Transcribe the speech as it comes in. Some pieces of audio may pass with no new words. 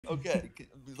Okay,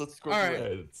 let's scroll All through right.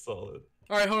 it. It's solid.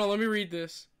 All right, hold on. Let me read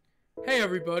this. Hey,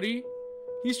 everybody.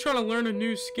 He's trying to learn a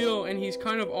new skill, and he's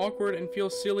kind of awkward and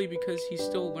feels silly because he's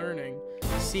still learning.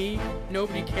 See?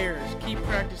 Nobody cares. Keep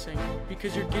practicing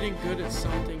because you're getting good at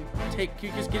something.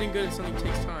 Because getting good at something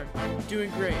takes time. You're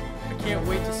doing great. I can't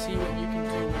wait to see what you can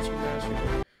do once you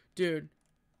master it. Dude.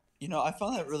 You know, I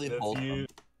found that really wholesome. You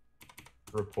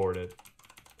reported.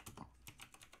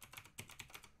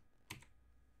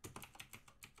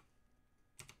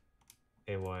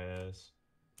 AYS.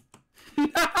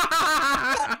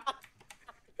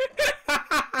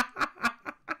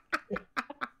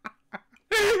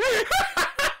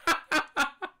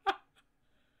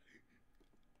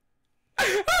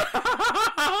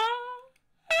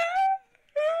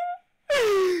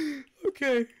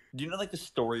 Okay. Do you know like the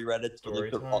story Reddits,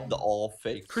 Story like time? the all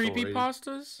fake Creepy stories?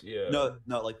 pastas? Yeah. No,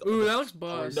 like the Ooh, the that looks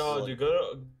stories, buzz. No, like- dude,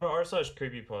 go to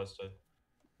r/creepypasta.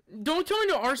 Don't tell me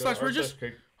to r Go slash. to We're just.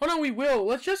 r/creep- Hold on, we will.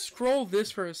 Let's just scroll this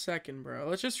for a second, bro.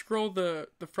 Let's just scroll the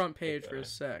front page for a Okay.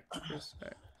 sec.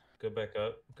 Go back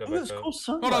up. Go Oh, back those up. cool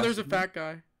sunglasses. Hold on, there's a fat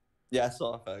guy. Yeah, I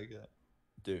saw a fat guy.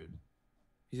 Dude,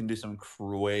 he's gonna do some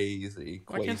crazy.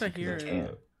 Why can't I crazy hear things.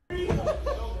 it?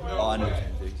 Oh, I know what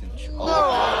he's in.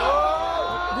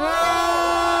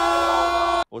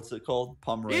 What's it called?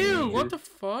 Pomeranian. Ew, what dude? the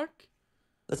fuck?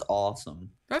 That's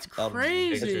awesome. That's Um,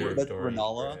 crazy. Picture That's story,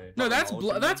 Renala. right? No, that's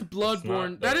Renala, that's dude.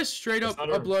 Bloodborne. not That the- is straight up it's not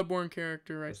a a- Bloodborne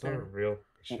character right That's not a there. real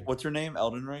picture. What's her name?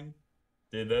 Elden Ring.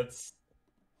 Dude, that's...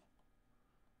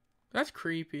 That's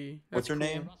creepy. That's What's her cool.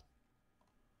 name?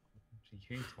 Who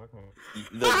are you talking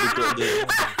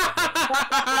about?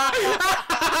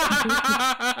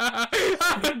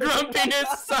 Grumpiness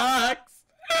sucks.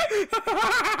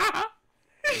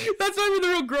 That's not even the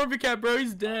real Grumpy Cat, bro.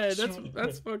 He's dead.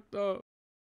 That's fucked up.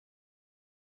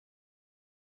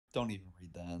 Don't even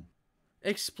read that.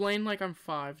 Explain like I'm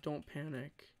 5. Don't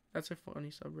panic. That's a funny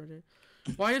subreddit.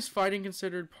 Why is fighting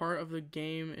considered part of the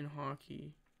game in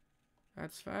hockey?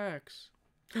 That's facts.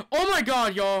 Oh my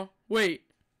god, y'all. Wait.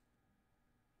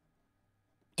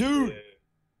 Dude.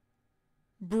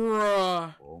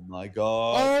 Bruh. Oh my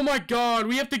god. Oh my god.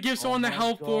 We have to give someone the my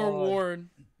helpful God. award.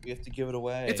 We have to give it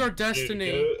away. It's our Dude,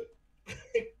 destiny. go-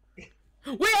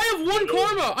 Wait, I have one Go to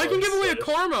karma. I can give away a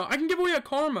process. karma. I can give away a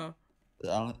karma.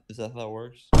 Is that how that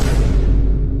works?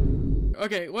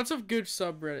 Okay, what's a good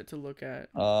subreddit to look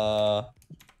at?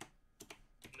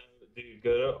 Dude,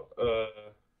 go to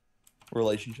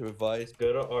Relationship advice.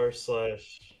 go to r/.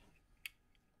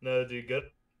 No, dude, go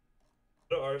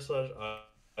to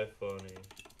r/iPhoney. I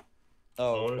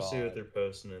Oh, want to see what God. they're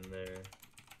posting in there.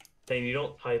 Hey, you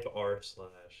don't type r/.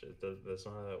 It does. That's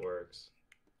not how that works.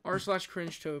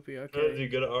 r/cringetopia. No, Okay.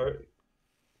 dude, go to r.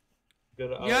 Go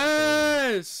to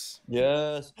Yes.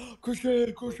 Yes.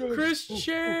 Christian. Christian.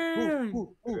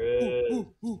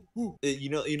 You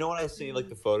know when I see like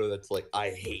the photo that's like I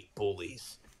hate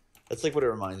bullies. That's like what it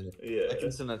reminds me of. Yeah. I can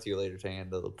send that to you later, Tan.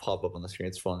 It'll pop up on the screen.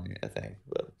 It's funny, I think.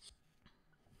 But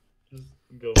Just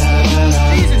go.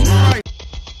 Jesus Christ.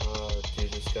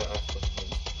 Dude, this guy. I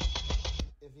fucking-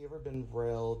 Have you ever been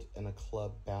railed in a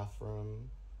club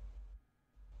bathroom?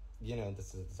 You know,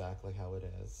 this is exactly how it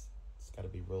is. It's got to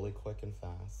be really quick and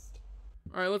fast.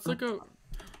 All right, let's look up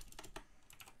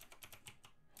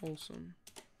Wholesome.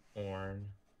 Orn.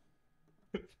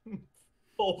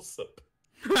 Wholesome.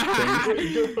 Go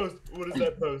post. What is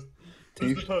that post? What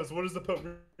is the post? What is the post?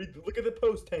 Look at the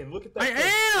post, Tane. Look at that. post.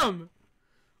 I am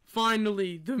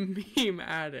finally the meme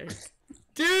addict.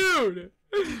 Dude,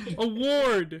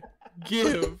 award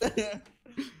give.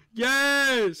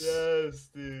 Yes. Yes,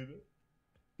 dude.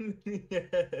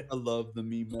 Yes. I love the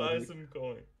meme. Buy magic. some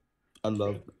coin. I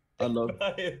love.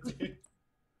 Buy it, dude.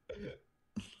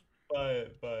 Buy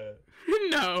it.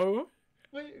 No.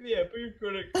 Yeah, put your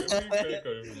credit card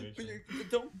information.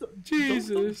 Don't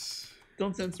Jesus.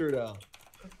 don't censor it out.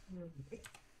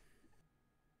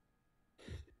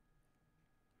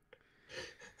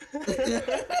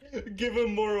 Give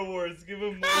him more awards. Give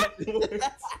him more awards.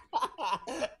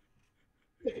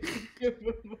 Give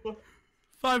him more.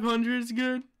 500 is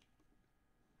good.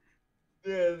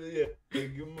 Yeah.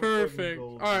 Give him a Perfect. fucking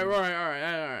All gold, right, dude. all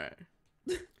right.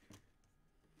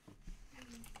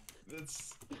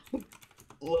 That's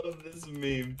love this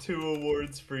meme. 2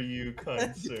 awards for you,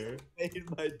 kind sir. Made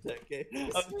my decade.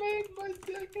 I've made my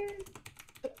decade.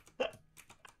 I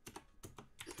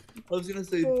was gonna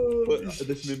say, Holy but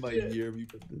this made my shit. year. We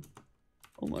put this.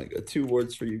 Oh my god, 2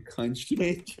 words for you, kind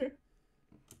stranger.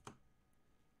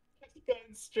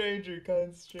 Kind stranger,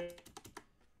 dude.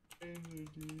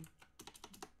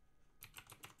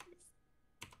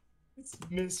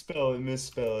 Misspell it.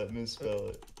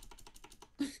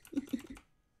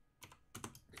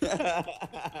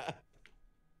 M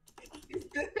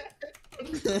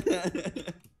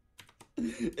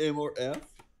or F?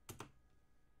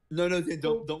 No, don't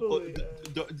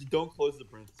close the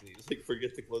parentheses. Like,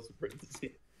 forget to close the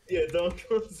parentheses. Yeah, don't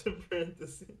close the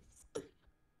parentheses.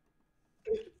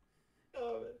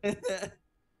 Oh, man.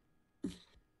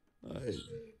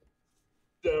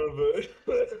 Downvote.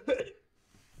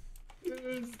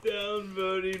 Who's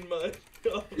downvoting my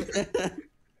comment?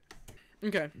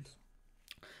 Okay.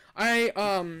 I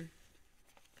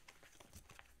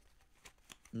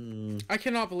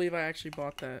cannot believe I actually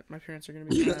bought that. My parents are gonna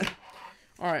be mad.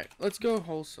 Alright, let's go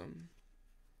wholesome.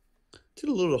 Get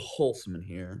a little wholesome in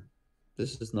here.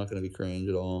 This is not gonna be cringe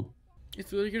at all.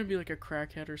 It's literally gonna be like a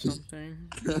crackhead or something.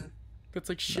 That's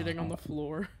like shitting on the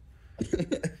floor.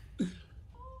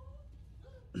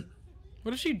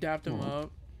 What if she dapped him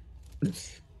up?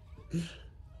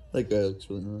 That guy looks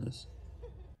really nice.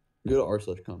 Go to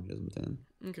r/communism 10.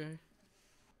 Okay.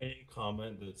 Any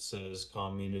comment that says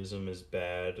communism is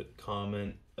bad,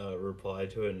 reply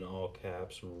to it in all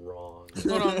caps, wrong.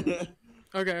 Hold on.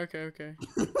 Okay.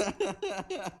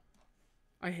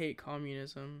 I hate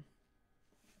communism.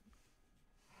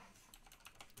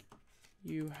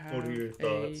 You have What are your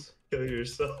thoughts? Kill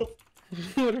yourself.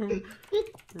 What a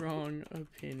wrong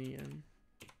opinion.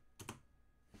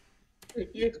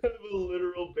 You have a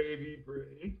literal baby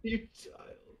brain, you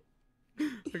child.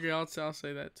 Okay, I'll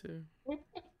say that too.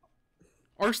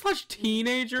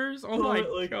 R/teenagers? Oh my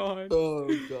god. Oh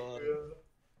god. Yeah.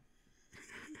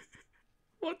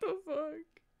 What the fuck?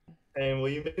 And will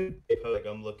you make like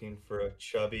I'm looking for a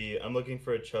chubby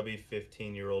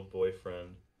 15-year-old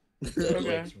boyfriend that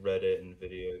Okay. likes Reddit and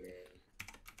video games.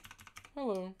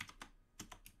 Hello.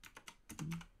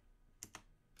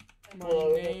 My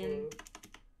Hello. name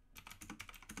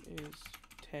is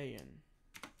Tayan.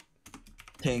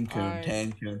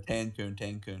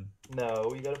 Tankun.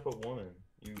 No, you gotta put woman.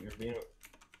 You're being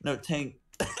No, Tank.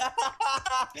 leave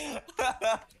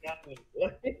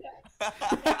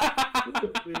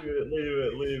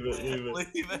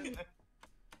it.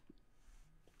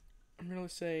 I'm gonna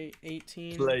say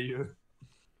 18. Player.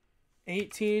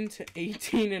 18 to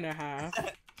 18 and a half.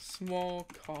 Small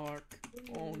cock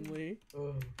only.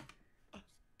 Oh.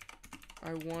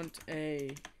 I want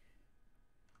a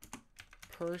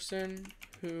person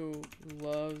who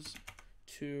loves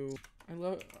to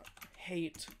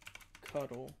hate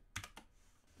cuddle.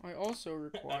 I also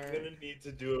require I'm gonna need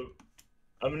to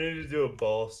do a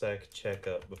ball sack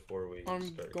checkup before we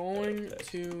I'm start. going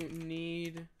to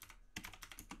need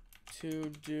to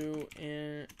do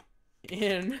in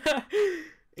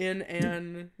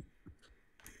an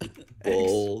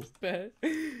Balls. Wait,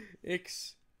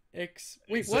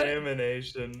 what?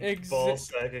 Examination. Ball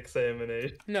sack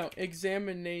examination. No,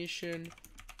 examination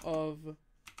of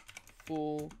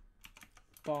full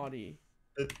body,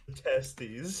 The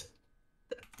testes.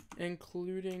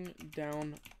 including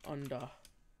down under.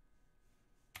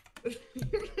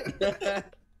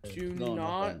 Do No,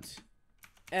 not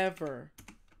ever,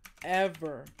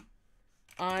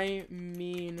 I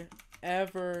mean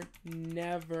ever,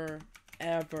 never,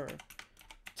 ever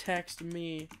text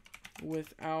me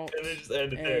without And then just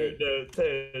end it there. No,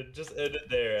 just end it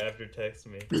there after text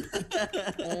me.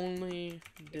 only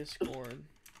Discord.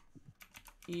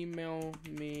 Email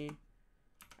me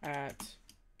at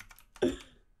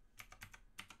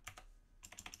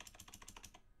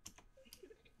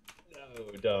No,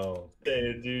 don't.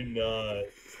 Hey, do not.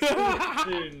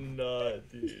 Do not,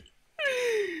 dude.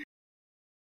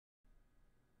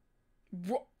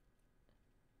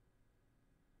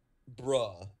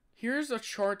 Bruh. Here's a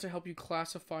chart to help you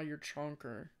classify your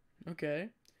chonker. Okay.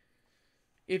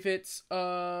 If it's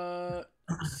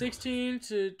 16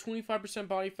 to 25%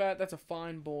 body fat, that's a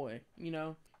fine boy, you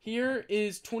know. Here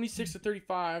is 26 to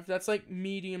 35, that's like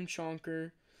medium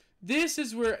chonker. This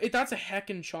is where that's a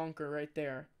heckin' chonker right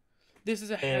there. This is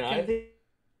a And I heckin'.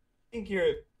 think you're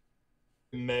at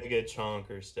mega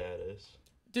chonker status.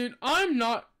 Dude, I'm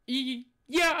not.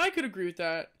 Yeah, I could agree with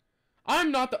that.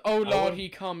 I'm not the oh lord he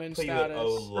common Put you at, status.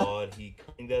 oh lord he.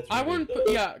 I think that's. I wouldn't put,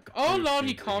 yeah. Oh You're lord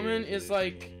he super common easy is to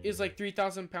like communicate.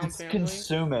 3,000 pound It's family.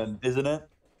 consuming, isn't it?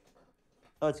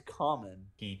 Oh, it's common.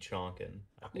 He chonkin.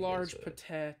 I think Large it's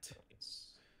patet.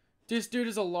 This dude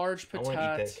is a large I want to eat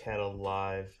patet. that cat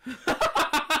alive.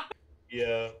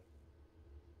 Yeah.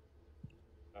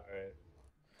 Alright.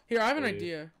 Here, I have an Dude.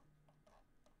 idea.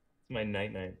 It's my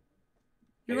night.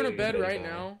 You're I going to gotta bed go right now.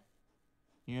 now.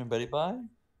 You in Betty Bye?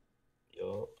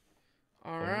 Yup.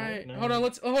 Alright. no. Hold on,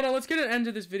 let's get an end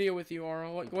to this video with you,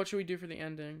 Arl. What should we do for the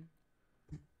ending?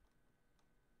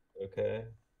 Okay.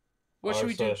 What should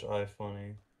we do?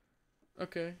 /ifunny.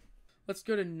 Okay. Let's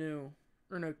go to new.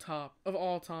 Or no, top. Of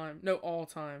all time. No, all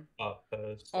time. Top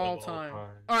post. All time.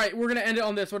 Alright, we're gonna end it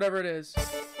on this, whatever it is.